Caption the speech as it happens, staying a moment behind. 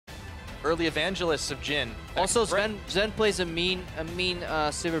early evangelists of Jhin. Also, Zven plays a mean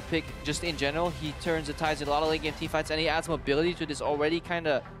Sivir pick just in general. He turns the tides in a lot of late game teamfights, and he adds mobility to this already kind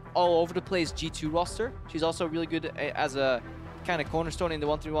of all over the place G2 roster. She's also really good as a kind of cornerstone in the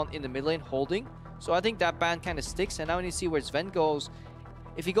 1-3-1 in the mid lane holding. So I think that ban kind of sticks. And now when you see where Zven goes,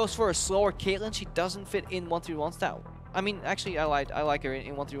 if he goes for a slower Caitlyn, she doesn't fit in 1-3-1 style. I mean, actually, I like her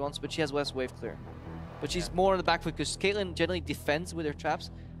in 1-3-1s, but she has less wave clear. But she's more on the back foot because Caitlyn generally defends with her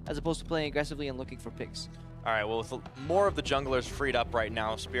traps as opposed to playing aggressively and looking for picks. All right, well, with more of the junglers freed up right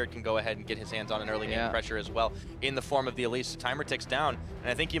now, Spirit can go ahead and get his hands on an early game pressure as well in the form of the Elise. The timer ticks down,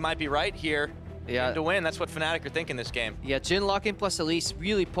 and I think you might be right here. Yeah, to win. That's what Fnatic are thinking this game. Yeah, Jhin lock-in plus Elise,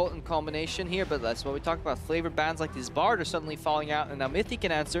 really potent combination here, but that's what we talked about. Flavor bans like this Bard are suddenly falling out, and now Mithy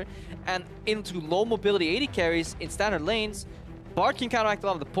can answer. And into low mobility AD carries in standard lanes, Bard can counteract a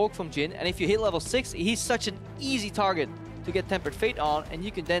lot of the poke from Jhin, and if you hit level 6, he's such an easy target to get Tempered Fate on, and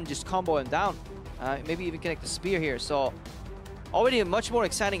you can then just combo him down. Maybe even connect the spear here. So already a much more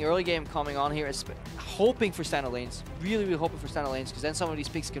exciting early game coming on here. Hoping for standard lanes, really hoping for standard lanes, because then some of these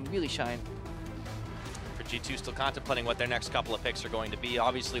picks can really shine. For G2, still contemplating what their next couple of picks are going to be.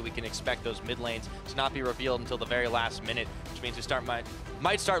 Obviously, we can expect those mid lanes to not be revealed until the very last minute, which means we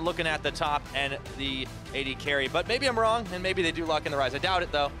might start looking at the top and the AD carry. But maybe I'm wrong, and maybe they do lock in the Ryze. I doubt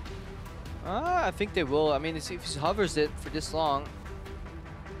it, though. I think they will. I mean, if he hovers it for this long,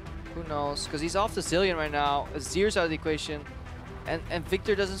 who knows? Because he's off the Zilean right now. Azir's out of the equation, and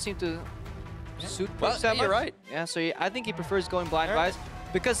Viktor doesn't seem to suit Perkz that much. You're right. Yeah, so I think he prefers going blind Ryze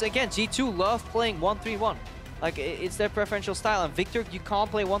because again, G2 love playing 1-3-1. Like it's their preferential style, and Viktor, you can't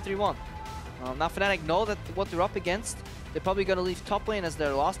play 1-3-1. Now Fnatic know that what they're up against. They're probably gonna leave top lane as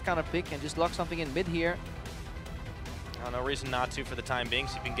their last counter pick and just lock something in mid here. No reason not to for the time being,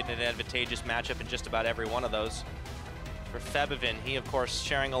 so you can get an advantageous matchup in just about every one of those. For Febiven, he of course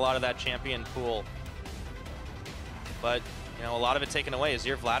sharing a lot of that champion pool. But, you know, a lot of it taken away.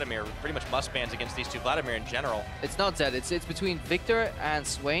 Azir, Vladimir, pretty much must bans against these two. Vladimir in general. It's not Zed, it's between Viktor and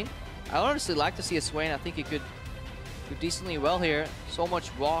Swain. I honestly like to see a Swain. I think he could do decently well here. So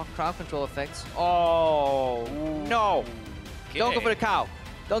much raw crowd control effects. Oh, no. Okay. Don't go for the cow.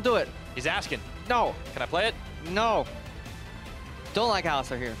 Don't do it. He's asking. No. Can I play it? No. Don't like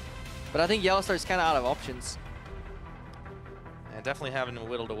Alistar here. But I think YellOwStaR is kind of out of options. And definitely having them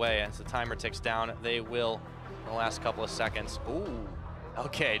whittled away as the timer ticks down. They will in the last couple of seconds. Ooh.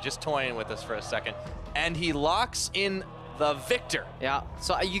 Okay, just toying with us for a second. And he locks in the Viktor. Yeah,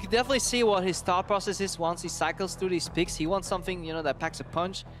 so you can definitely see what his thought process is once he cycles through these picks. He wants something, you know, that packs a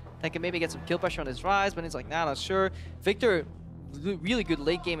punch, that can maybe get some kill pressure on his Ryze, but he's like, nah, not sure. Viktor, really good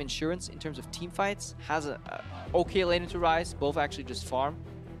late game insurance in terms of team fights. Has a okay lane into Ryze. Both actually just farm.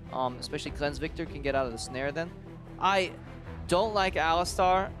 Especially Cleanse Viktor can get out of the snare then. I don't like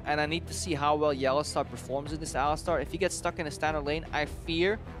Alistar, and I need to see how well YellOwStaR performs in this Alistar. If he gets stuck in a standard lane, I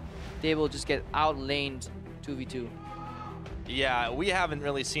fear they will just get outlaned 2v2. Yeah, we haven't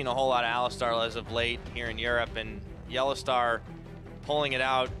really seen a whole lot of Alistar as of late here in Europe, and YellOwStaR pulling it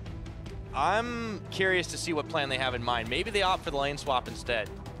out. I'm curious to see what plan they have in mind. Maybe they opt for the lane swap instead.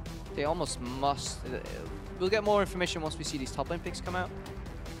 They almost must. We'll get more information once we see these top lane picks come out.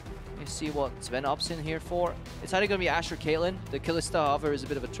 You see what Zven opts in here for. It's either going to be Ashe or Caitlyn. The Alistar, however, is a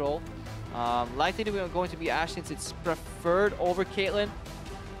bit of a troll. Likely to be going to be Ashe since it's preferred over Caitlyn,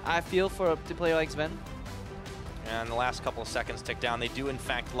 I feel, for a player like Zven. And the last couple of seconds tick down. They do, in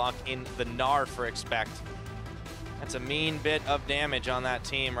fact, lock in the Gnar for Expect. That's a mean bit of damage on that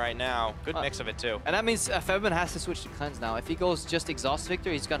team right now. Good mix of it, too. And that means Febiven has to switch to Cleanse now. If he goes just Exhaust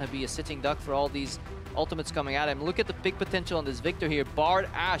Viktor, he's going to be a sitting duck for all these ultimates coming at him. Look at the big potential on this Viktor here. Bard,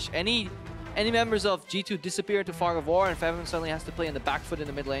 Ashe, any members of G2 disappear into Fog of War, and Febiven suddenly has to play in the back foot in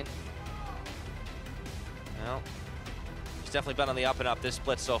the mid lane. Well, he's definitely been on the up and up this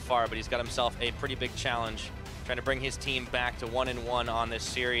split so far, but he's got himself a pretty big challenge. Trying to bring his team back to 1-1 on this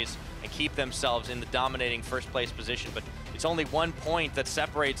series and keep themselves in the dominating first place position. But it's only 1 point that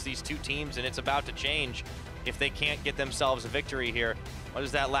separates these two teams, and it's about to change if they can't get themselves a victory here. What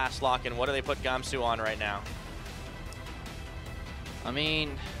is that last lock-in? What do they put Gamsu on right now? I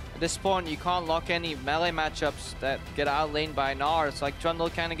mean, at this point, you can't lock any melee matchups that get outlaned by Gnar. It's like Trundle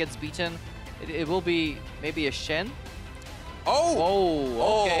kind of gets beaten. It will be maybe a Shen.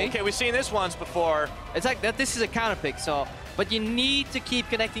 Oh, okay. Okay, we've seen this once before. It's like that. This is a counter pick, so. But you need to keep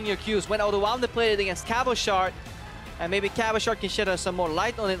connecting your Qs. When Odoamne played it against Cabochard, and maybe Cabochard can shed us some more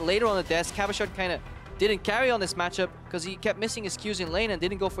light on it later on the desk. Cabochard kind of didn't carry on this matchup because he kept missing his Qs in lane and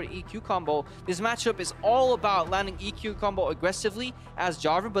didn't go for the EQ combo. This matchup is all about landing EQ combo aggressively as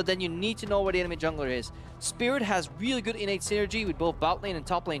Jarvan, but then you need to know where the enemy jungler is. Spirit has really good innate synergy with both bot lane and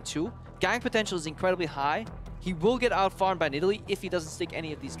top lane too. Gang potential is incredibly high. He will get out-farmed by Nidalee if he doesn't stick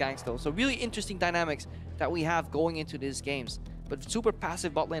any of these ganks though. So really interesting dynamics that we have going into these games. But super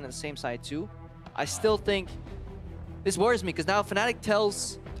passive bot lane on the same side too. I still think this worries me because now Fnatic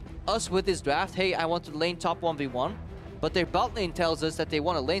tells us with this draft, hey, I want to lane top 1v1. But their bot lane tells us that they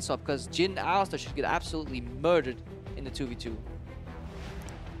want a lane swap because Jhin and Alistar should get absolutely murdered in the 2v2.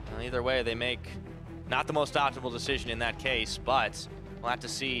 Well, either way, they make not the most optimal decision in that case, but we'll have to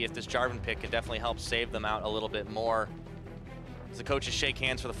see if this Jarvan pick can definitely help save them out a little bit more. As the coaches shake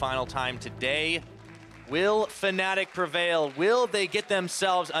hands for the final time today, will Fnatic prevail? Will they get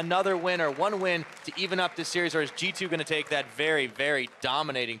themselves another win or one win to even up this series, or is G2 going to take that very, very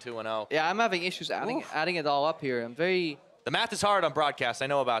dominating 2-0? Yeah, I'm having issues adding it all up here. The math is hard on broadcast. I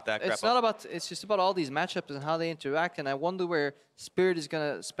know about that. It's not about. It's just about all these matchups and how they interact. And I wonder where Spirit is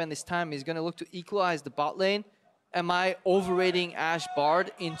gonna spend his time. He's gonna look to equalize the bot lane. Am I overrating Ashe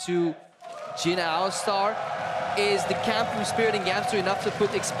Bard into Jhin YellOwStaR? Is the camp from Spirit and Gamsu enough to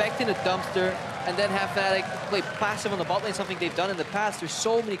put Expect in a dumpster and then have Fnatic play passive on the bot lane? Something they've done in the past. There's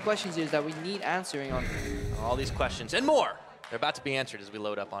so many questions here that we need answering on. All these questions and more. They're about to be answered as we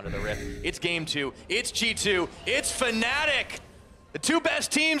load up onto the Rift. It's Game 2, it's G2, it's Fnatic! The two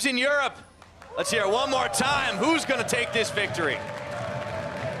best teams in Europe. Let's hear it one more time. Who's gonna take this victory?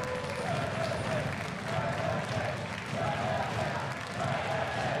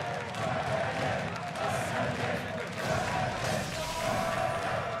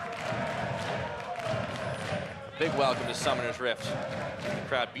 Big welcome to Summoner's Rift. The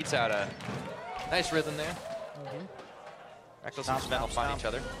crowd beats out a nice rhythm there. Rekkles and Zven will find each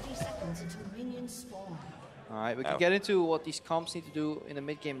other. Alright, we can get into what these comps need to do in the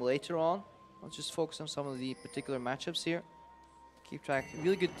mid-game later on. Let's just focus on some of the particular matchups here. Keep track.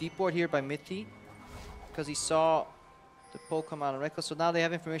 Really good deep board here by mithy, because he saw the poke come out on Rekkles. So now they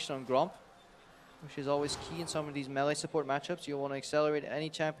have information on Gromp, which is always key in some of these melee support matchups. You want to accelerate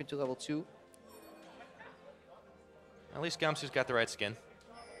any champion to level 2. At least Gamsu's got the right skin.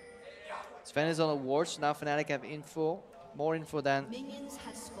 Zven is on a ward, so now Fnatic have info. More info than,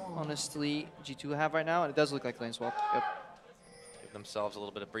 honestly, G2 have right now, and it does look like lane swap. Yep. Give themselves a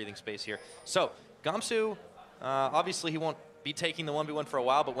little bit of breathing space here. So, Gamsu, obviously he won't be taking the 1v1 for a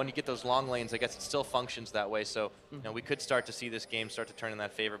while, but when you get those long lanes, I guess it still functions that way. So, you know, we could start to see this game start to turn in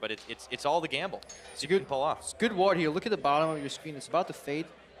that favor, but it's all the gamble. It's a good pull off. It's a good ward here. Look at the bottom of your screen. It's about to fade.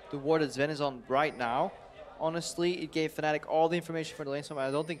 The ward that Zven is on right now. Honestly, it gave Fnatic all the information for the lane swap.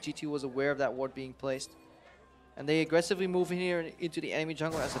 I don't think G2 was aware of that ward being placed. And they aggressively move in here into the enemy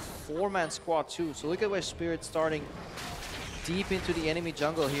jungle as a 4-man squad too. So look at where Spirit's starting deep into the enemy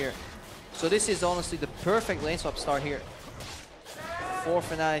jungle here. So this is honestly the perfect lane swap start here for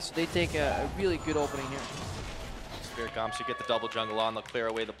Fnatic. So they take a really good opening here. Spirit Gamsu get the double jungle on. They'll clear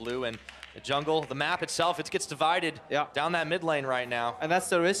away the blue and the jungle. The map itself, it gets divided down that mid lane right now. And that's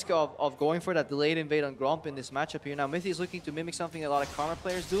the risk of going for that delayed invade on Gromp in this matchup here. Now mithy is looking to mimic something a lot of counter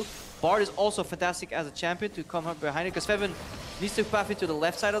players do. Bard is also fantastic as a champion to come up behind it, because Febiven needs to path into the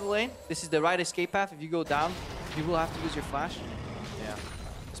left side of the lane. This is the right escape path. If you go down, you will have to use your flash. Yeah.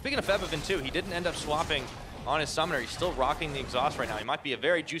 Speaking of Febiven too, he didn't end up swapping on his summoner. He's still rocking the exhaust right now. He might be a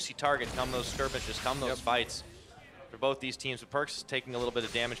very juicy target come those skirmishes, come those fights. For both these teams, with Perkz taking a little bit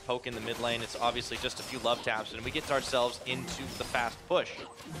of damage, poke in the mid lane, it's obviously just a few love taps, and we get ourselves into the fast push.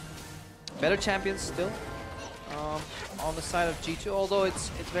 Better champions still on the side of G2, although it's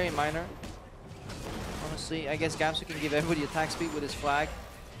very minor. Honestly, I guess Gamsu can give everybody attack speed with his flag,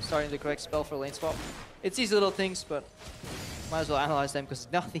 starting the correct spell for lane swap. It's these little things, but might as well analyze them because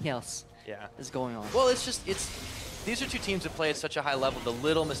nothing else is going on. Well, these are two teams that play at such a high level. The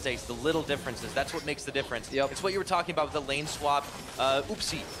little mistakes, the little differences, that's what makes the difference. Yep. It's what you were talking about with the lane swap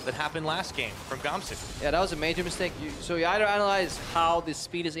oopsie that happened last game from Gamsu. Yeah, that was a major mistake. So you either analyze how the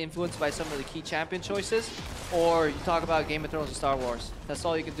speed is influenced by some of the key champion choices, or you talk about Game of Thrones and Star Wars. That's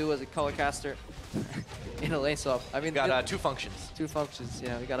all you can do as a color caster in a lane swap. I mean, we got two functions. Two functions,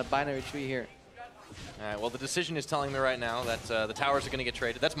 yeah. We got a binary tree here. All right, well, the decision is telling me right now that the towers are going to get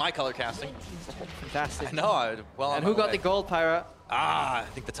traded. That's my color casting. Fantastic. I know. Well, and who got the gold, Pyra? I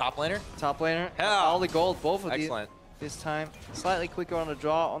think the top laner. Top laner. Yeah. All the gold, both of these. Excellent. This time, slightly quicker on the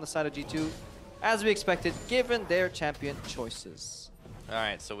draw on the side of G2, as we expected, given their champion choices. All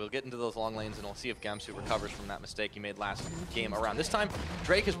right, so we'll get into those long lanes, and we'll see if Gamsu recovers from that mistake he made last game around. This time,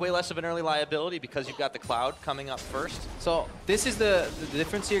 Drake is way less of an early liability because you've got the Cloud coming up first. So this is the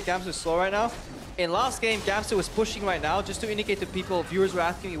difference here. Gamsu is slow right now. In last game, Gamsu was pushing right now, just to indicate to people, viewers were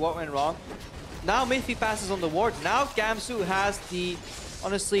asking me what went wrong. Now mithy passes on the ward. Now Gamsu has the,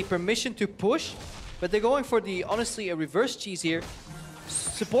 honestly, permission to push, but they're going for the, honestly, a reverse cheese here.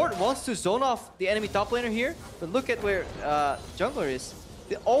 support wants to zone off the enemy top laner here, but look at where jungler is.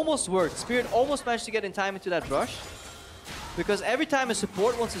 It almost worked. Spirit almost managed to get in time into that rush. Because every time a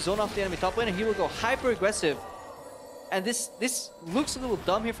support wants to zone off the enemy top laner, he will go hyper aggressive. And this looks a little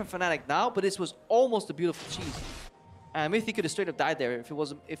dumb here from Fnatic now, but this was almost a beautiful cheese. And mithy could have straight up died there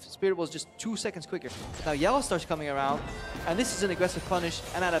if Spirit was just 2 seconds quicker. But now YellOwStar's coming around, and this is an aggressive punish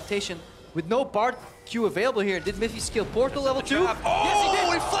and adaptation with no Bard Q available here. Did mithy skill Portal level 2? Oh, yes, he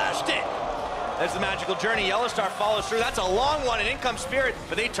did. He flashed it! There's the magical journey. YellOwStaR follows through. That's a long one, and in comes Spirit,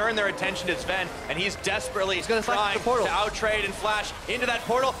 but they turn their attention to Zven, and he's desperately trying to out-trade and flash into that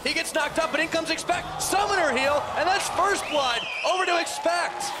portal. He gets knocked up, but in comes Expect. Summoner heal, and that's first blood over to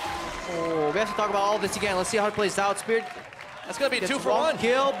Expect. Oh, we have to talk about all this again. Let's see how it plays out. Spirit. That's gonna be a 2-for-1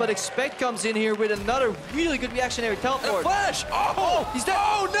 kill, but Expect comes in here with another really good reactionary teleport. And flash! Oh, he's dead.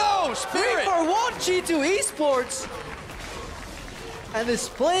 Oh no, Spirit! 3-for-1 G2 Esports! And this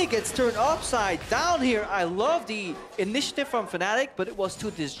play gets turned upside down here. I love the initiative from Fnatic, but it was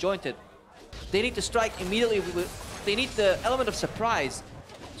too disjointed. They need to strike immediately. They need the element of surprise.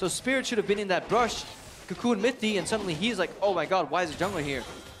 So Spirit should have been in that brush, cocoon mithy, and suddenly he's like, oh my god, why is the jungler here?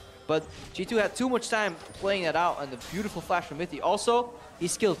 But G2 had too much time playing that out, and the beautiful flash from mithy. Also, he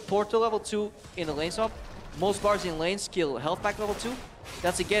skilled Portal level 2 in the lane swap. Most bars in lane skill health pack level 2.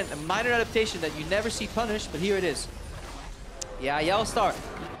 That's again a minor adaptation that you never see punished, but here it is. Yeah, YellOwStaR.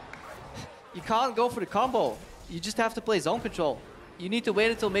 You can't go for the combo. You just have to play zone control. You need to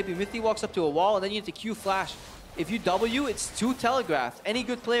wait until maybe mithy walks up to a wall, and then you need to Q flash. If you W, it's too telegraphed. Any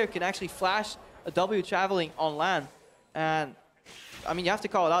good player can actually flash a W traveling on land. And, I mean, you have to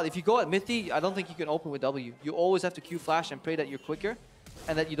call it out. If you go at mithy, I don't think you can open with W. You always have to Q flash and pray that you're quicker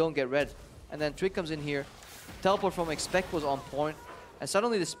and that you don't get red. And then Trick comes in here. Teleport from Expect was on point. And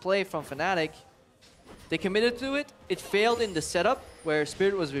suddenly this play from Fnatic, they committed to it. It failed in the setup where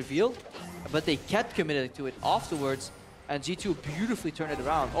Spirit was revealed, but they kept committing to it afterwards, and G2 beautifully turned it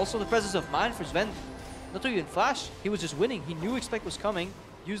around. Also, the presence of mind for Zven, not even flash, he was just winning. He knew Expect was coming,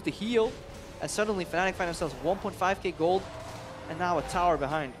 used the heal, and suddenly Fnatic find themselves 1.5k gold, and now a tower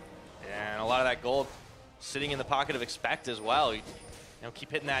behind. Yeah, and a lot of that gold sitting in the pocket of Expect as well. You know,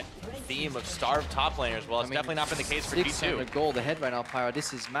 keep hitting that theme of starved top laners. Well, it's definitely not been the case for G2. 600 gold ahead right now, Pyro.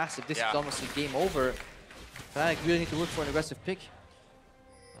 This is massive. This is almost a game over. Fnatic really need to look for an aggressive pick.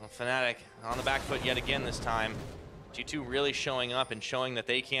 Well, Fnatic on the back foot yet again this time. G2 really showing up and showing that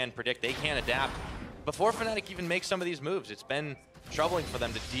they can predict, they can adapt. Before Fnatic even makes some of these moves, it's been troubling for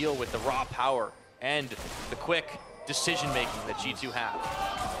them to deal with the raw power and the quick decision-making that G2 have.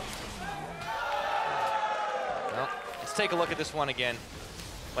 Well, let's take a look at this one again.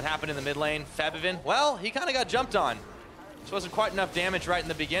 What happened in the mid lane? Febiven, well, he kind of got jumped on. This wasn't quite enough damage right in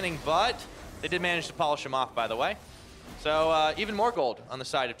the beginning, but they did manage to polish him off, by the way. So even more gold on the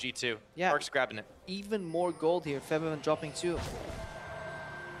side of G2. Yeah. Perkz grabbing it. Even more gold here. Febiven dropping too.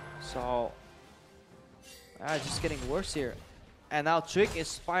 So, just getting worse here. And now Trick is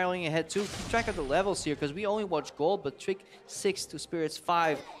spiraling ahead too. Keep track of the levels here, because we only watch gold, but Trick 6 to Spirit's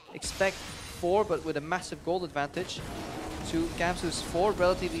 5. Expect 4, but with a massive gold advantage. To Gamsu's 4,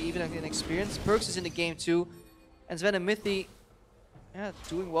 relatively even in experience. Perkz is in the game too. And Zven and mithy,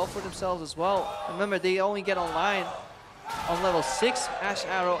 doing well for themselves as well. Remember, they only get online on level 6. Ashe,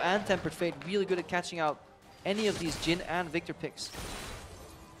 Arrow, and Tempered Fate really good at catching out any of these Jhin and Viktor picks.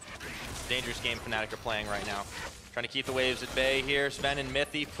 Dangerous game Fnatic are playing right now. Trying to keep the waves at bay here. Zven and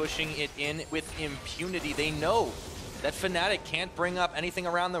mithy pushing it in with impunity. They know that Fnatic can't bring up anything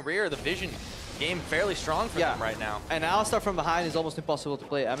around the rear. The vision game fairly strong for them right now. And Alistar from behind is almost impossible to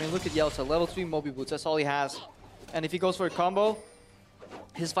play. I mean, look at YellOwStaR, level 3 Moby Boots. That's all he has. And if he goes for a combo,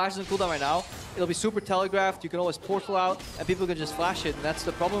 his flash doesn't cool down right now. It'll be super telegraphed. You can always portal out, and people can just flash it. And that's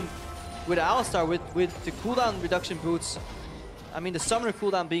the problem with Alistar, with the cooldown reduction boots. I mean, the summoner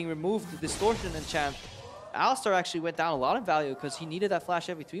cooldown being removed, the distortion enchant. Alistar actually went down a lot in value because he needed that flash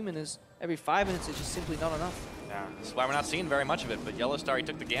every 3 minutes. Every 5 minutes, it's just simply not enough. Yeah, that's why we're not seeing very much of it. But YellOwStaR, he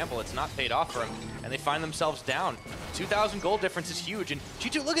took the gamble. It's not paid off for him, and they find themselves down. 2,000 gold difference is huge. And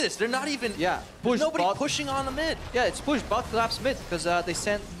G2, look at this. They're not even. Yeah, nobody pushing on the mid. Yeah, it's push bot collapse mid because they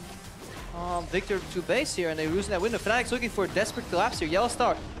sent Viktor to base here, and they're losing that window. Fnatic's looking for a desperate collapse here.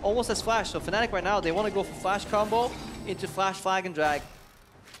 YellOwStaR almost has flash, so Fnatic right now, they want to go for flash combo into flash flag and drag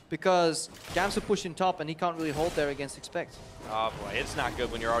because Gamsu pushing top, and he can't really hold there against Expect. Oh boy, it's not good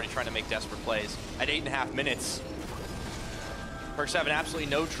when you're already trying to make desperate plays at 8.5 minutes. Perkz having absolutely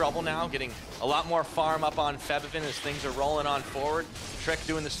no trouble now, getting a lot more farm up on Febiven as things are rolling on forward. Trick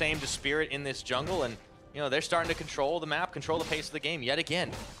doing the same to Spirit in this jungle, and you know they're starting to control the map, control the pace of the game yet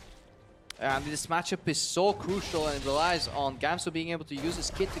again. And this matchup is so crucial, and it relies on Gamsu being able to use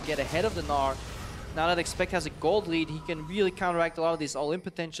his kit to get ahead of the Gnar. Now that Expect has a gold lead, he can really counteract a lot of this all-in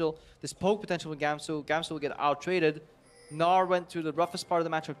potential, this poke potential with Gamsu. Gamsu will get out-traded. Gnar went through the roughest part of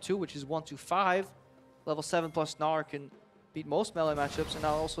the matchup too, which is 1-2-5. Level 7 plus Gnar can beat most melee matchups, and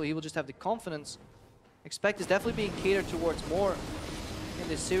now also he will just have the confidence. Expect is definitely being catered towards more in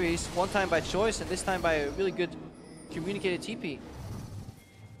this series. One time by choice, and this time by a really good communicated TP.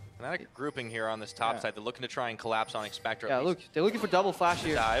 Fnatic grouping here on this top side. They're looking to try and collapse on Expect. Yeah, look, they're looking for double flash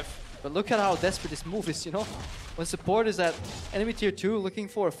here. Dive. But look at how desperate this move is, you know? When support is at enemy tier 2 looking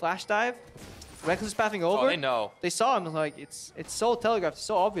for a flash dive, Rekkles is pathing over. Oh, they know. They saw him, like, it's so telegraphed, it's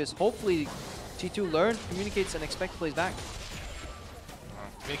so obvious. Hopefully G2 learns, communicates, and Expect plays back.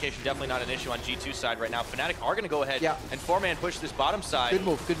 Communication definitely not an issue on G2 side right now. Fnatic are going to go ahead and 4-man push this bottom side. Good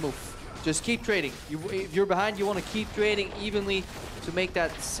move, good move. Just keep trading. If you're behind, you want to keep trading evenly to make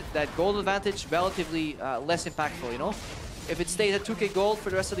that gold advantage relatively less impactful, you know? If it stays at 2k gold for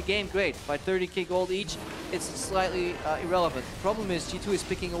the rest of the game, great. By 30k gold each, it's slightly irrelevant. The problem is G2 is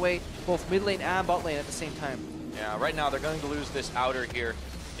picking away both mid lane and bot lane at the same time. Yeah, right now they're going to lose this outer here.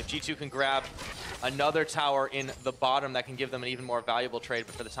 If G2 can grab another tower in the bottom, that can give them an even more valuable trade,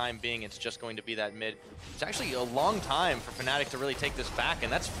 but for the time being, it's just going to be that mid. It's actually a long time for Fnatic to really take this back,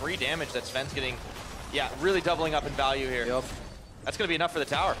 and that's free damage that Zven's getting, really doubling up in value here. Yep. That's going to be enough for the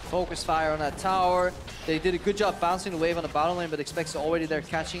tower. Focus fire on that tower. They did a good job bouncing the wave on the bottom lane, but Expect's already there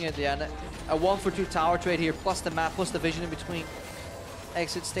catching it. Yeah, a 1-for-2 tower trade here, plus the map, plus the vision in between.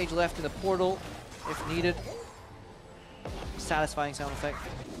 Exit stage left in the portal, if needed. Satisfying sound effect.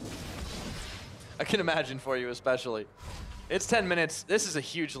 I can imagine for you especially. It's 10 minutes. This is a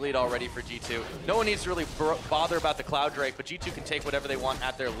huge lead already for G2. No one needs to really bother about the Cloud Drake, but G2 can take whatever they want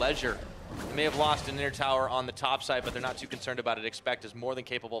at their leisure. They may have lost an inner tower on the top side, but they're not too concerned about it. Expect is more than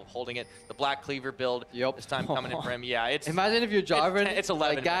capable of holding it. The Black Cleaver build this time coming in for him. Yeah, it's... Imagine if you're Jarvan. It's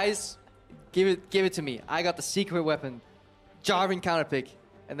 11. Like, guys, give it to me. I got the secret weapon. Jarvan counterpick.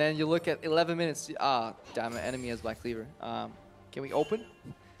 And then you look at 11 minutes. Ah, damn it. Enemy has Black Cleaver. Can we open?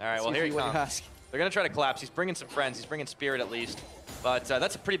 All right, well, here he comes. They're going to try to collapse. He's bringing some friends. He's bringing Spirit at least. But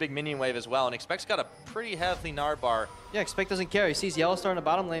that's a pretty big minion wave as well. And Expect's got a pretty healthy Gnar bar. Yeah, Expect doesn't care. He sees YellOwStaR in the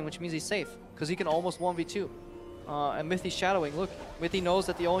bottom lane, which means he's safe. Because he can almost 1v2. And mithy's shadowing. Look, mithy knows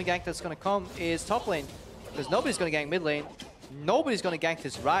that the only gank that's going to come is top lane. Because nobody's going to gank mid lane. Nobody's going to gank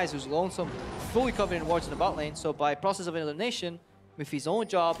this Ryze, who's lonesome, fully covered in wards in the bot lane. So by process of elimination, mithy's only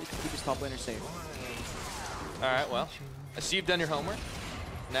job is to keep his top laner safe. All right, well, I see you've done your homework.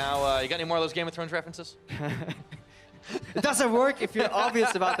 Now, you got any more of those Game of Thrones references? It doesn't work if you're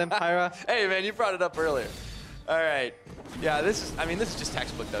obvious about them, Pyra. Hey, man, you brought it up earlier. All right. Yeah, this is just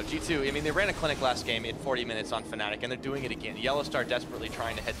textbook, though. G2, I mean, they ran a clinic last game in 40 minutes on Fnatic, and they're doing it again. YellOwStaR desperately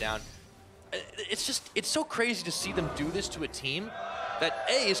trying to head down. It's so crazy to see them do this to a team that,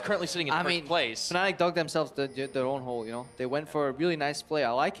 A, is currently sitting in first place. Fnatic dug themselves their own hole, you know? They went for a really nice play.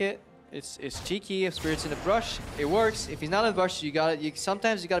 I like it. It's cheeky. If Spirit's in the brush, it works. If he's not in the brush,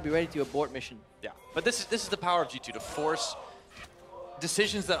 sometimes you gotta be ready to abort mission. Yeah, but this is the power of G2, to force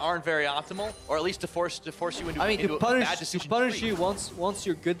decisions that aren't very optimal, or at least to force you into, into a bad decision. To punish you once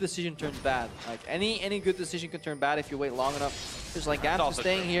your good decision turns bad. Like any good decision can turn bad if you wait long enough. Just like Gamsu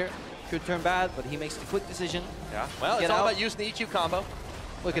staying here could turn bad, but he makes the quick decision. Yeah. Well, it's all about using the EQ combo.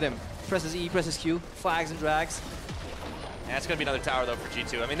 Look at him. Presses E, presses Q, flags and drags. And it's going to be another tower, though, for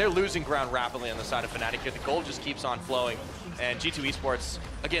G2. I mean, they're losing ground rapidly on the side of Fnatic here. The gold just keeps on flowing. And G2 Esports,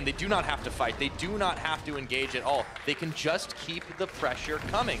 again, they do not have to fight. They do not have to engage at all. They can just keep the pressure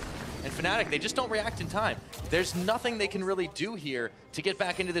coming. And Fnatic, they just don't react in time. There's nothing they can really do here to get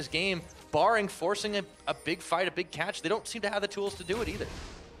back into this game, barring forcing a big fight, a big catch. They don't seem to have the tools to do it either.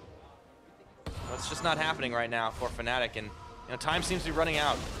 Well, it's just not happening right now for Fnatic. And time seems to be running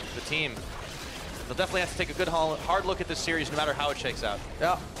out for the team. They'll definitely have to take a good hard look at this series no matter how it shakes out.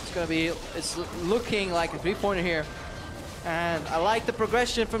 Yeah, it's looking like a three-pointer here. And I like the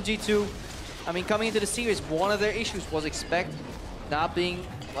progression from G2. I mean, coming into the series, one of their issues was Expect not being,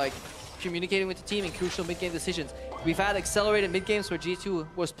 communicating with the team in crucial mid-game decisions. We've had accelerated mid-games where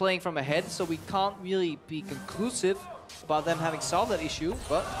G2 was playing from ahead, so we can't really be conclusive about them having solved that issue,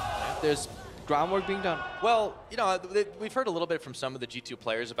 but there's groundwork being done. Well, we've heard a little bit from some of the G2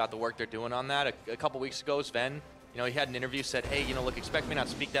 players about the work they're doing on that. A couple weeks ago, Zven, he had an interview, said, hey, look, Expect may not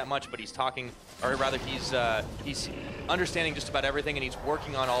speak that much, but he's talking, or rather he's understanding just about everything, and he's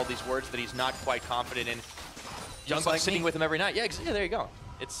working on all these words that he's not quite confident in. Youngbuck's sitting with him every night. Yeah, there you go.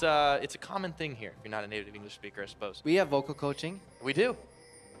 It's a common thing here, if you're not a native English speaker, I suppose. We have vocal coaching. We do.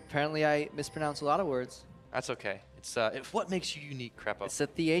 Apparently I mispronounce a lot of words. That's okay. It's what makes you unique, Crepo? It's a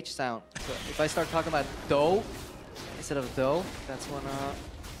TH sound. So if I start talking about dough instead of dough, that's when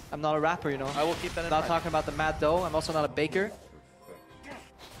I'm not a rapper, you know. I will keep that in Not mind. talking about the mad dough. I'm also not a baker.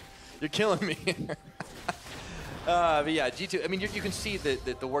 You're killing me. But yeah, G2, I mean, you can see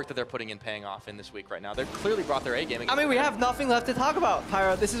the work that they're putting in paying off in this week right now. They've clearly brought their A game. I mean, we have nothing left to talk about,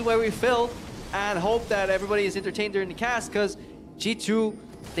 Pyro. This is where we fill and hope that everybody is entertained during the cast, because G2,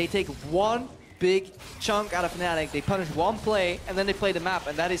 they take one big chunk out of Fnatic, they punish one play, and then they play the map,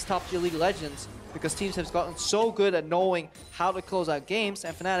 and that is top tier League of Legends, because teams have gotten so good at knowing how to close out games,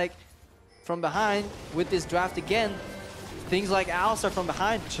 and Fnatic, from behind, with this draft again, things like Alistar from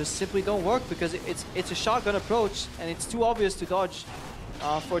behind just simply don't work, because it's a shotgun approach, and it's too obvious to dodge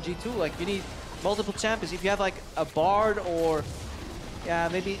for G2. Like, you need multiple champions. If you have like a Bard or, yeah,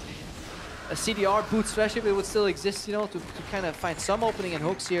 maybe a CDR boots Fleship, it would still exist, you know, to kind of find some opening and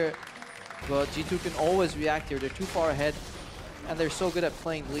hooks here. But G2 can always react here. They're too far ahead, and they're so good at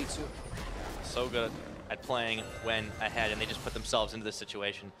playing the league too. So good at playing when ahead, and they just put themselves into this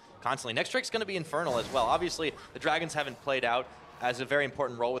situation constantly. Next Drake's going to be Infernal as well. Obviously, the Dragons haven't played out as a very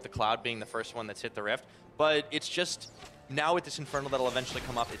important role with the Cloud being the first one that's hit the Rift, but it's just now with this Infernal that'll eventually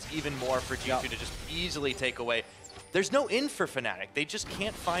come up, it's even more for G2 to just easily take away. There's no in for Fnatic. They just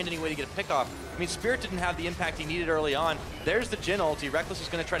can't find any way to get a pick off. I mean, Spirit didn't have the impact he needed early on. There's the Jhin ulti. Rekkles is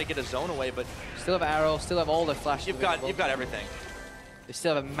going to try to get a zone away, but still have Arrow, still have all their flashes. You've got everything. They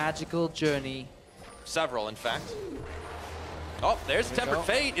still have a magical journey. Several, in fact. Oh, there's Tempered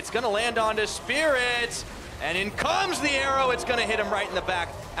Fate. It's going to land onto Spirit. And in comes the arrow. It's going to hit him right in the back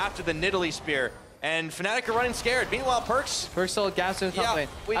after the Nidalee spear. And Fnatic are running scared. Meanwhile, Perkz sold Gamsu in top lane.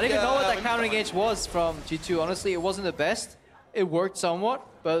 I didn't even know what that counter engage was from G2. Honestly, it wasn't the best. It worked somewhat,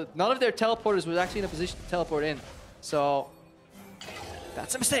 but none of their teleporters was actually in a position to teleport in. So,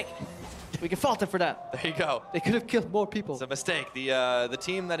 that's a mistake. We can fault them for that. There you go. They could have killed more people. It's a mistake. The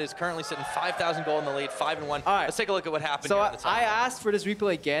team that is currently sitting 5,000 gold in the lead, 5-1. All right. Let's take a look at what happened. So here I asked for this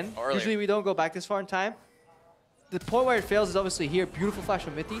replay again. Usually we don't go back this far in time. The point where it fails is obviously here. Beautiful flash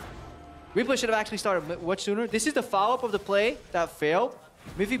from mithy. Replay should have actually started much sooner. This is the follow-up of the play that failed.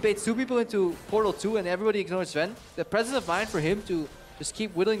 mithy baits 2 people into Portal 2 and everybody ignores Zven. The presence of mind for him to just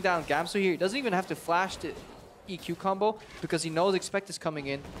keep whittling down Gamsu here. He doesn't even have to flash the EQ combo because he knows Expect is coming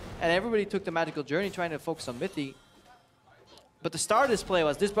in. And everybody took the magical journey trying to focus on mithy. But the start of this play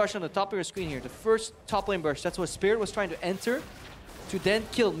was this burst on the top of your screen here. The first top lane burst. That's what Spirit was trying to enter to then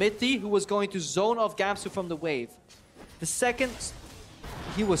kill mithy, who was going to zone off Gamsu from the wave. The second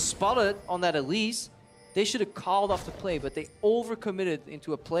he was spotted on that Elise, they should have called off the play, but they overcommitted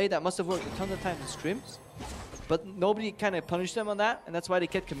into a play that must have worked a ton of times in scrims. But nobody kind of punished them on that, and that's why they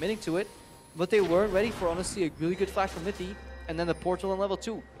kept committing to it. But they weren't ready for, honestly, a really good flash from mithy, and then the portal on level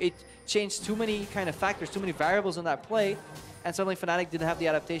 2. It changed too many kind of factors, too many variables in that play, and suddenly Fnatic didn't have the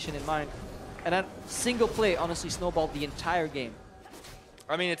adaptation in mind. And that single play honestly snowballed the entire game.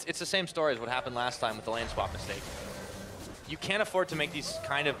 I mean, it's the same story as what happened last time with the lane swap mistake. You can't afford to make these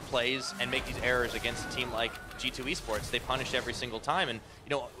kind of plays and make these errors against a team like G2 Esports. They punish every single time, and you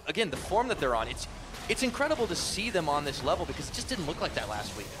know, again, the form that they're on, it's incredible to see them on this level because it just didn't look like that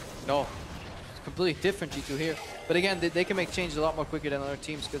last week. No, it's completely different G2 here. But again, they can make changes a lot more quicker than other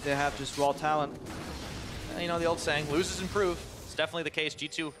teams because they have just raw talent. You know the old saying, lose is improve. It's definitely the case.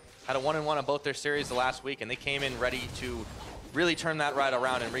 G2 had a 1-1 on both their series the last week, and they came in ready to really turn that right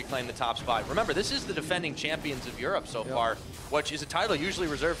around and reclaim the top spot. Remember, this is the defending champions of Europe so far, which is a title usually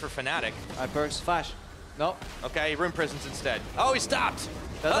reserved for Fnatic. Perkz, flash. No. Okay, Room Prisons instead. Oh, he stopped.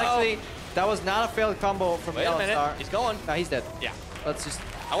 That was not a failed combo from Wait a minute. YellOwStaR. He's going. No, he's dead. Yeah. Let's just...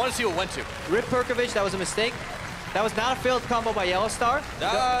 I want to see what went to. Rip Perkz, that was a mistake. That was not a failed combo by YellOwStaR.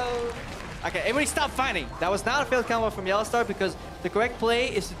 No. Okay, everybody stop fighting. That was not a failed combo from YellOwStaR because the correct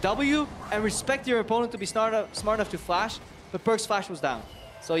play is to W and respect your opponent to be smart enough to flash, but Perkz flash was down.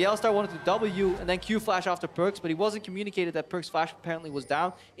 So YellOwStaR wanted to W and then Q flash after Perkz, but he wasn't communicated that Perkz flash apparently was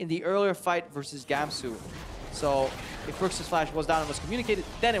down in the earlier fight versus Gamsu. So if Perkz' flash was down and was communicated,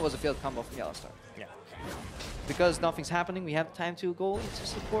 then it was a failed combo from YellOwStaR. Yeah. Because nothing's happening, we have time to go into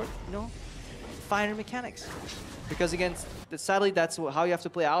support, you know, finer mechanics. Because again, sadly, that's how you have to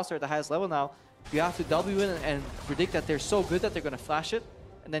play Alistar at the highest level now. You have to W in and predict that they're so good that they're going to flash it,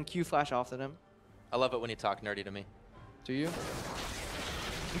 and then Q flash after them. I love it when you talk nerdy to me. Do you?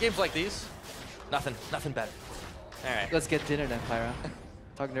 In games like these, nothing better. All right. Let's get dinner then, Pyra.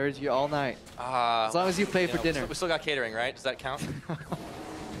 Talk nerdy to you all night. As long as you pay for dinner. We still got catering, right? Does that count? You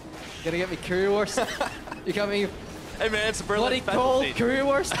gonna get me currywurst? You got me... Hey man, it's a Berlin bloody cold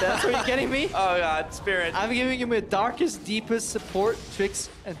currywurst? That's what you're getting me? Oh god, Spirit. I'm giving you my darkest, deepest support, tricks,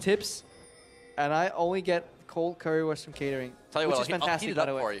 and tips. And I only get cold currywurst from catering. Tell you which what, is fantastic, I'll heat it by up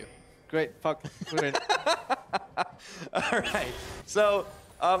the way. for you. Great, fuck. We're in. All right, so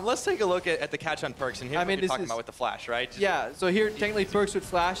let's take a look at the catch on Perkz, and here's what you're talking about with the flash, right? Yeah, so here technically Perkz with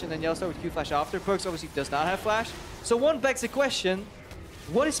flash, and then YellOwStaR with Q flash after. Perkz obviously does not have flash. So one begs the question,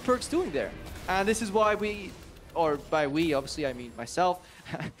 what is Perkz doing there? And this is why we, or by we, obviously I mean myself,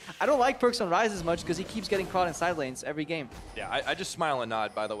 I don't like Perkz on Ryze as much because he keeps getting caught in side lanes every game. Yeah, I just smile and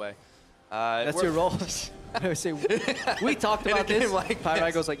nod, by the way. That's your role. I would say, we talked about this. Like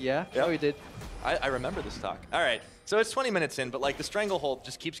Pyrai goes like, yeah, yep. we did. I remember this talk. All right, so it's 20 minutes in, but like the stranglehold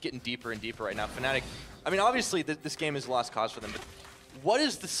just keeps getting deeper and deeper right now. Fnatic, I mean, obviously this game is a lost cause for them, but what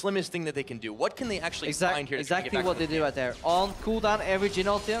is the slimmest thing that they can do? What can they actually find here to try to get back what they do right there. On cooldown, every Jhin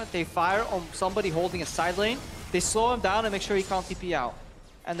ultimate, they fire on somebody holding a side lane. They slow him down and make sure he can't TP out.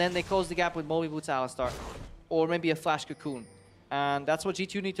 And then they close the gap with Moby Boots Alistar. Or maybe a Flash Cocoon. And that's what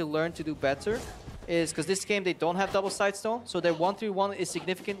G2 need to learn to do better. Is because this game they don't have double Sightstone, so their 1-3-1 is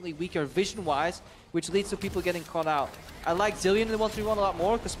significantly weaker vision-wise, which leads to people getting caught out. I like Zilean in the 1-3-1 a lot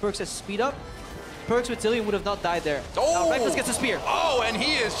more because Perkz has speed up. Perkz with Zilean would have not died there. Oh! Now Rekkles gets a spear. Oh, and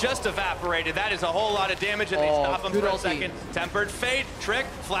he is just evaporated. That is a whole lot of damage, and they stop him for a second. Tempered Fate, Trick,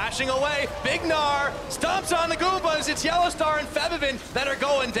 flashing away. Big Gnar stomps on the Goombas. It's YellOwStaR and Febiven that are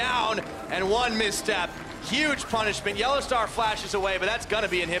going down, and one misstep. Huge punishment. YellOwStaR flashes away, but that's gonna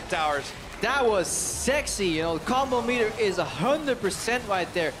be in hip towers. That was sexy, you know, the combo meter is 100%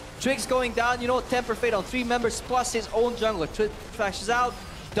 right there. Trick's going down, you know, Temper Fate on 3 members plus his own jungler. Trick flashes out,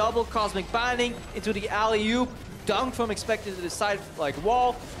 double Cosmic Binding into the alley-oop, dunk from expected to the side like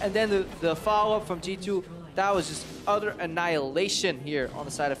wall, and then the follow-up from G2. That was just utter annihilation here on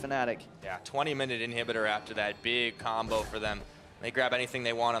the side of Fnatic. Yeah, 20-minute inhibitor after that big combo for them. They grab anything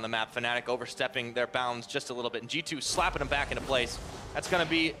they want on the map. Fnatic overstepping their bounds just a little bit, and G2 slapping them back into place. That's going to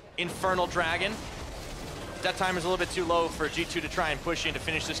be Infernal Dragon. Death timer's a little bit too low for G2 to try and push in to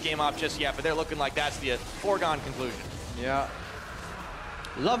finish this game off just yet, but they're looking like that's the foregone conclusion. Yeah.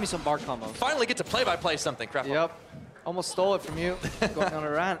 Love me some Bard combos. Finally get to play-by-play something, Creflo. Yep. Almost stole it from you, going on a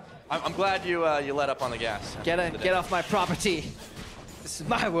rant. I'm glad you let up on the gas. Get off my property. This is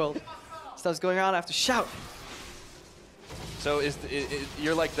my world. Stuff's going on, I have to shout. So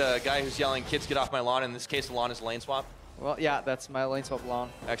you're like the guy who's yelling, kids get off my lawn. In this case, the lawn is a lane swap? Well, yeah, that's my lane swap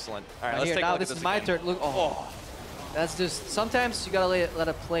lawn. Excellent. All right, let's take a now look this at this is my again. turn. Look, oh. That's just, sometimes you gotta let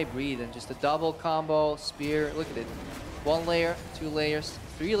a play breathe, and just a double combo, spear, look at it. 1 layer, 2 layers,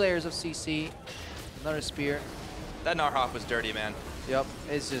 3 layers of CC, another spear. That Narhawk was dirty, man. Yep,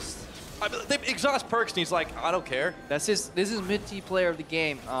 it's just... They exhaust Perkz, and he's like, I don't care. This is mithy player of the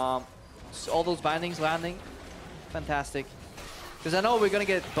game. So all those bindings landing, fantastic. Because I know we're gonna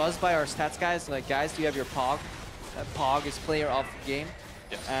get buzzed by our stats guys. Like, guys, do you have your Pog? Pog is player of the game.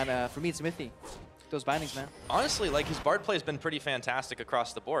 Yes. And for me, it's mithy. Those bindings, man. Honestly, like, his Bard play has been pretty fantastic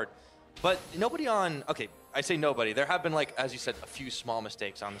across the board. But nobody on, okay, I say nobody. There have been, like, as you said, a few small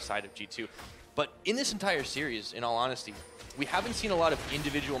mistakes on the side of G2. But in this entire series, in all honesty, we haven't seen a lot of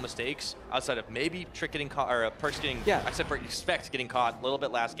individual mistakes outside of maybe Trick getting caught, or Perkz getting, except for Expect getting caught a little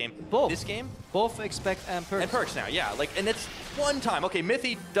bit last game. Both. This game? Both Expect and Perkz. And Perkz now, yeah. Like, and it's one time. Okay,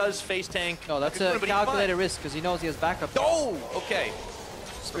 mithy does face tank. No, that's a calculated risk because he knows he has backup. Oh, okay.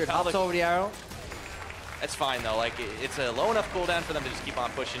 Spirit hops over the arrow. That's fine, though. Like, it's a low enough cooldown for them to just keep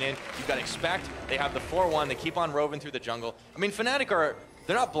on pushing in. You've got Expect. They have the 4-1. They keep on roving through the jungle. I mean, Fnatic are...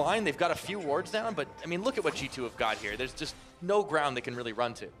 They're not blind. They've got a few wards down, but, I mean, look at what G2 have got here. There's just no ground they can really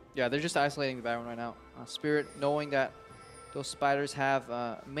run to. Yeah, they're just isolating the Baron right now. Spirit, knowing that those spiders have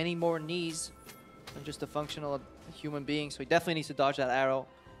many more knees than just a functional human being, so he definitely needs to dodge that arrow.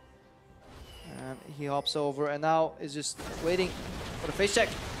 And he hops over, and now is just waiting for the face check.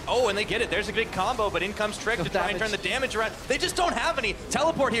 Oh, and they get it. There's a big combo, but in comes Trick to try and turn the damage around. They just don't have any.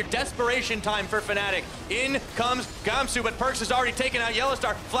 Teleport here. Desperation time for Fnatic. In comes Gamsu, but Perkz has already taken out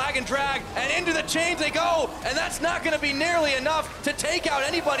YellOwStaR. Flag and drag, and into the chains they go. And that's not going to be nearly enough to take out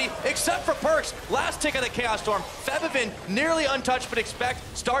anybody except for Perkz. Last tick of the Chaos Storm. Febiven, nearly untouched, but Expect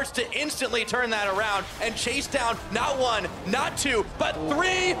starts to instantly turn that around and chase down not 1, not 2, but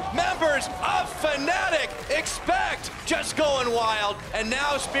 3 members of Fnatic. Expect just going wild. And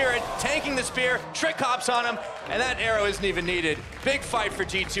now Spirit tanking the spear, Trick hops on him, and that arrow isn't even needed. Big fight for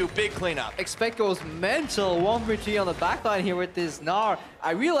G2, big cleanup. Expect goes mental, 1v3 on the backline here with this Gnar.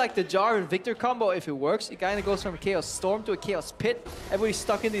 I really like the Jarvan Viktor combo if it works. It kind of goes from a Chaos Storm to a Chaos Pit. Everybody's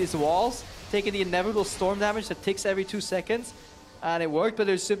stuck into these walls, taking the inevitable storm damage that ticks every 2 seconds. And it worked, but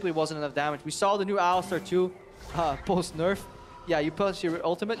there simply wasn't enough damage. We saw the new Alistar 2 post-nerf. Yeah, you punch your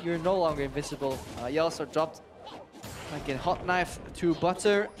ultimate, you're no longer invincible. YellOwStaR dropped like a hot knife to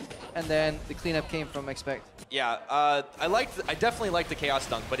butter. and then the cleanup came from Expect. Yeah, I definitely liked the Chaos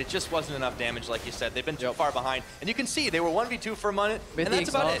Dunk, but it just wasn't enough damage, like you said. They've been too far behind. And you can see they were 1v2 for a minute, and that's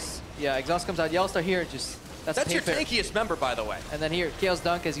about it. Yeah, Exhaust comes out. YellOwStaR here, that's your tankiest member, by the way. And then here, Chaos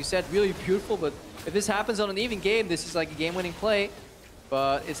Dunk, as you said, really beautiful, but if this happens on an even game, this is like a game-winning play.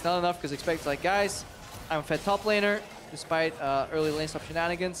 But it's not enough because Expect's like, guys, I'm a fed top laner, despite early lane stop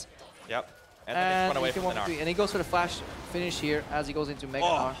shenanigans. Yep. And then run away from the Gnar. And he goes for the flash finish here as he goes into Mega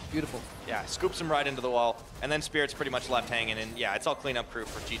Gnar. Beautiful. Yeah, scoops him right into the wall. And then Spirit's pretty much left hanging. And yeah, it's all cleanup crew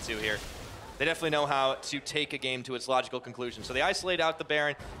for G2 here. They definitely know how to take a game to its logical conclusion. So they isolate out the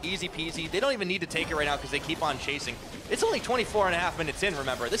Baron, easy peasy. They don't even need to take it right now because they keep on chasing. It's only 24.5 minutes in,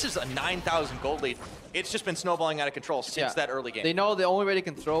 remember. This is a 9,000 gold lead. It's just been snowballing out of control since that early game. They know the only way they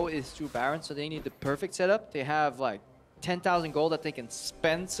can throw is through Baron, so they need the perfect setup. They have like 10,000 gold that they can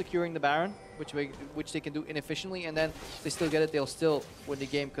spend securing the Baron, which they can do inefficiently, and then they still get it, they'll still win the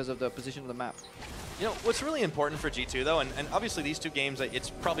game because of the position of the map. You know, what's really important for G2 though, and obviously these two games,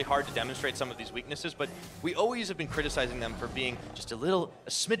 it's probably hard to demonstrate some of these weaknesses, but we always have been criticizing them for being just a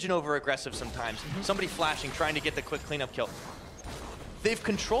smidgen over aggressive sometimes. Somebody flashing, trying to get the quick cleanup kill. They've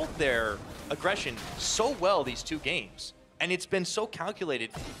controlled their aggression so well these two games. And it's been so calculated.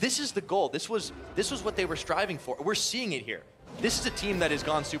 This is the goal. This was what they were striving for. We're seeing it here. This is a team that has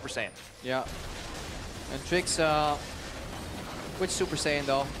gone Super Saiyan. Yeah. And Tricks, which Super Saiyan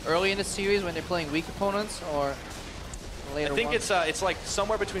though? Early in the series when they're playing weak opponents, or later? I think it's like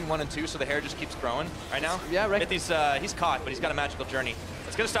somewhere between 1 and 2, so the hair just keeps growing right now. Yeah, right. He's caught, but he's got a magical journey.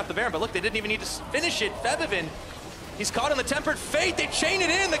 It's gonna stop the Baron, but look, they didn't even need to finish it. Febiven. He's caught on the Tempered Fate. They chain it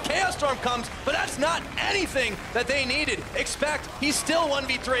in. The Chaos Storm comes, but that's not anything that they needed. Expect, he's still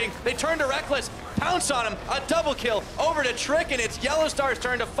 1v3ing. They turn to Rekkles, pounce on him, a double kill over to Trick, and it's YellOwStar's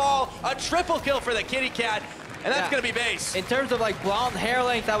turn to fall. A triple kill for the kitty cat, and that's gonna be base. In terms of like blonde hair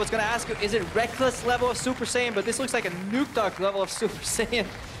length, I was gonna ask you, is it Rekkles level of Super Saiyan? But this looks like a Nuke Duck level of Super Saiyan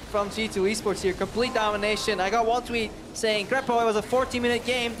from G2 Esports here. Complete domination. I got one tweet saying, Grepo, it was a 14-minute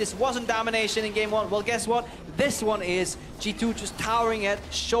game. This wasn't domination in game 1. Well, guess what? This one is. G2 just towering at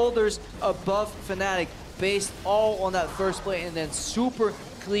shoulders above Fnatic, based all on that first play, and then super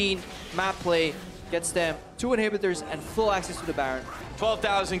clean map play gets them 2 inhibitors and full access to the Baron.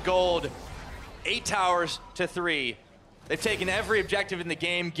 12,000 gold, 8 towers to 3. They've taken every objective in the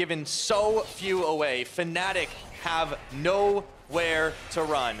game, given so few away. Fnatic have nowhere to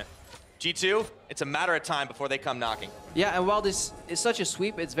run. G2, it's a matter of time before they come knocking. Yeah, and while this is such a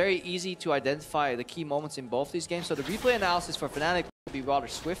sweep, it's very easy to identify the key moments in both these games. So the replay analysis for Fnatic will be rather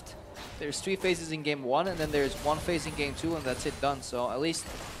swift. There's 3 phases in game 1, and then there's 1 phase in game 2, and that's it, done. So at least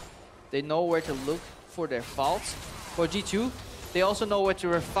they know where to look for their faults. For G2, they also know where to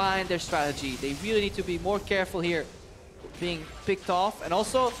refine their strategy. They really need to be more careful here being picked off, and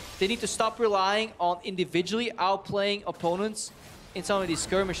also they need to stop relying on individually outplaying opponents in some of these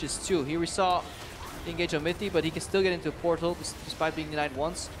skirmishes too. Here we saw the engage on mithy, but he can still get into a portal despite being denied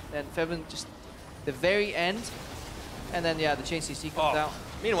once. And Febiven just the very end, and then yeah, the chain CC comes out.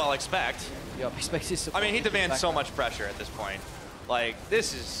 Meanwhile, Expect. Yep, Expect is. I mean, he demands so much pressure at this point. Like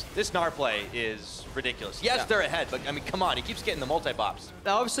this Gnar play is ridiculous. Yes, they're ahead, but I mean, come on, he keeps getting the multi-bops.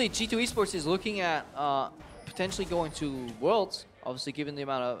 Now, obviously, G2 Esports is looking at potentially going to Worlds, obviously given the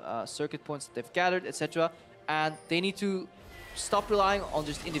amount of circuit points that they've gathered, etc. And they need to stop relying on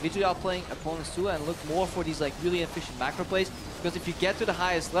just individually outplaying opponents too, and look more for these like really efficient macro plays. Because if you get to the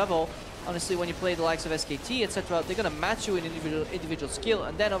highest level, honestly, when you play the likes of SKT, etc., they're gonna match you in individual skill,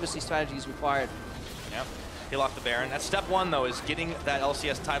 and then obviously strategy is required. Yep. Heal off the Baron. That's step 1 though, is getting that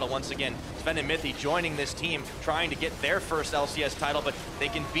LCS title once again. Zven and mithy joining this team, trying to get their first LCS title, but they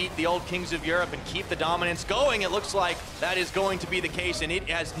can beat the old kings of Europe and keep the dominance going. It looks like that is going to be the case, and it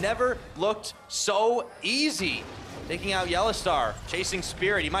has never looked so easy. Taking out YellOwStaR, chasing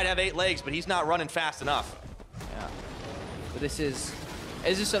Spirit. He might have 8 legs, but he's not running fast enough. Yeah. But it's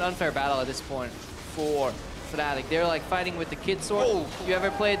just an unfair battle at this point for Fnatic. They're like fighting with the kid sword. Oh. You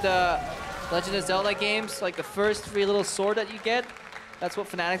ever played the Legend of Zelda games? Like the first free little sword that you get? That's what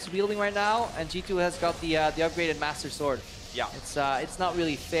Fnatic's wielding right now, and G2 has got the upgraded Master Sword. Yeah. It's not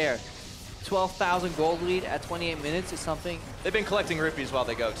really fair. 12,000 gold lead at 28 minutes is something. They've been collecting rupees while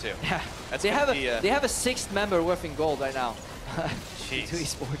they go too. Yeah, That's they have a 6th member worth in gold right now. G2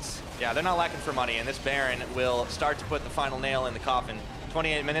 Esports. Yeah, they're not lacking for money, and this Baron will start to put the final nail in the coffin.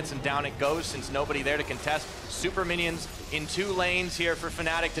 28 minutes and down it goes since nobody there to contest. Super minions in 2 lanes here for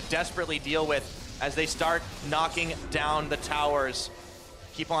Fnatic to desperately deal with as they start knocking down the towers.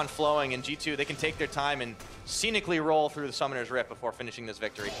 Keep on flowing, and G2, they can take their time and scenically roll through the Summoner's Rift before finishing this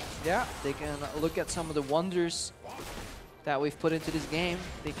victory. Yeah, they can look at some of the wonders that we've put into this game.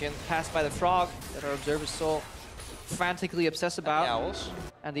 They can pass by the frog that our observers so frantically obsessed about. And the owls.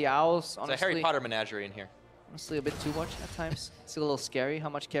 And the owls, honestly. It's a Harry Potter menagerie in here. Honestly, a bit too much at times. It's a little scary how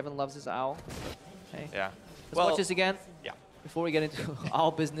much Kevin loves his owl. Okay. Yeah. Let's watch this again. Yeah. Before we get into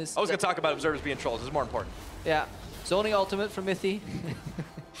owl business. I was going to talk about observers being trolls. This is more important. Yeah. Zoning ultimate for Mithy.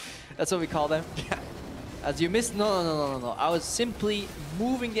 That's what we call them. Yeah. As you missed, no. I was simply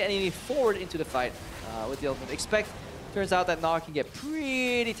moving the enemy forward into the fight with the ultimate. Turns out that Gnar can get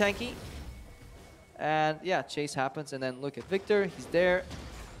pretty tanky. And yeah, chase happens, and then look at Viktor, he's there.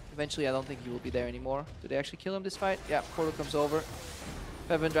 Eventually, I don't think he will be there anymore. Do they actually kill him this fight? Yeah, portal comes over.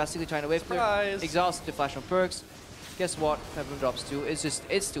 Febiven drastically trying to wave clear. Exhausted the flash from Perkz. Guess what? Febiven drops 2.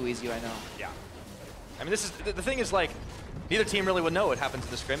 It's too easy right now. Yeah. I mean, this is the thing is, like, neither team really would know what happens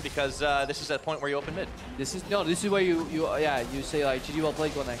in the scrim because this is at a point where you open mid. This is where you say like GG well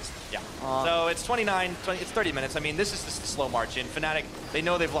played, go next. Yeah. So it's it's 30 minutes. I mean, this is just a slow march in. Fnatic, they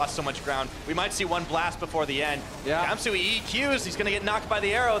know they've lost so much ground. We might see one blast before the end. Yeah. Gamsu EQs. He's gonna get knocked by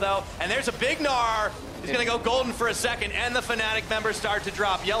the arrow though, and there's a big Gnar. He's gonna go golden for a second, and the Fnatic members start to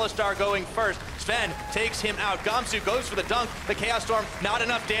drop. YellOwStaR going first. Zven takes him out. Gamsu goes for the dunk. The Chaos Storm, not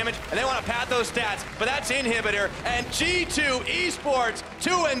enough damage, and they want to pad those stats, but that's Inhibitor. And G2 Esports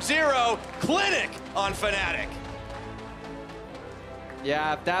 2-0 clinic on Fnatic.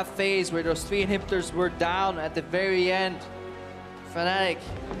 Yeah, that phase where those 3 inhibitors were down at the very end. Fnatic,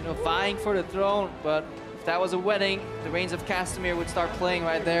 vying for the throne, but if that was a wedding, the Reigns of Castamere would start playing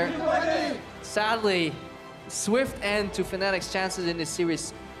right there. Sadly, swift end to Fnatic's chances in this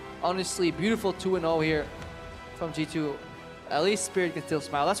series. Honestly, beautiful 2-0 here from G2. At least Spirit can still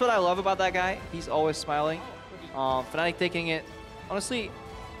smile. That's what I love about that guy. He's always smiling. Fnatic taking it, honestly,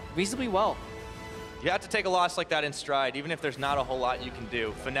 reasonably well. You have to take a loss like that in stride, even if there's not a whole lot you can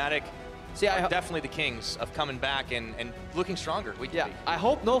do. Fnatic are definitely the kings of coming back and looking stronger. I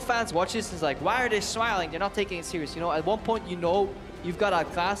hope no fans watch this and is like, why are they smiling? They're not taking it serious. At one point, you've got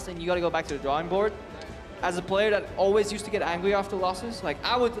outclassed and you got to go back to the drawing board. As a player that always used to get angry after losses, like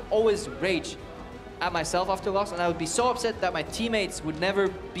I would always rage at myself after loss, and I would be so upset that my teammates would never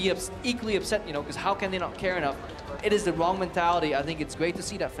be equally upset, because how can they not care enough? It is the wrong mentality. I think it's great to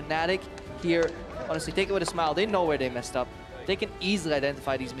see that Fnatic here, honestly, take it with a smile. They know where they messed up. They can easily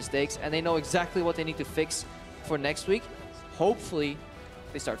identify these mistakes, and they know exactly what they need to fix for next week. Hopefully,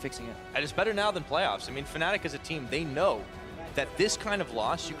 they start fixing it. And it's better now than playoffs. I mean, Fnatic as a team, they know that this kind of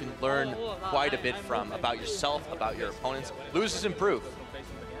loss you can learn quite a bit from, about yourself, about your opponents. Lose is improve.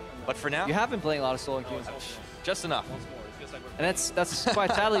 But for now, you have been playing a lot of solo queues. Just enough. And that's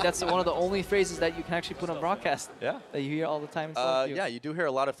quite sadly, that's one of the only phrases that you can actually put on broadcast. Yeah. That you hear all the time in solo queue. Yeah, you do hear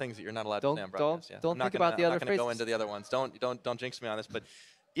a lot of things that you're not allowed to say on broadcast. Don't think about the other phrases. I'm not going to go into the other ones. Don't jinx me on this. But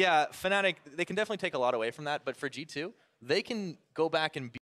yeah, Fnatic, they can definitely take a lot away from that. But for G2, they can go back and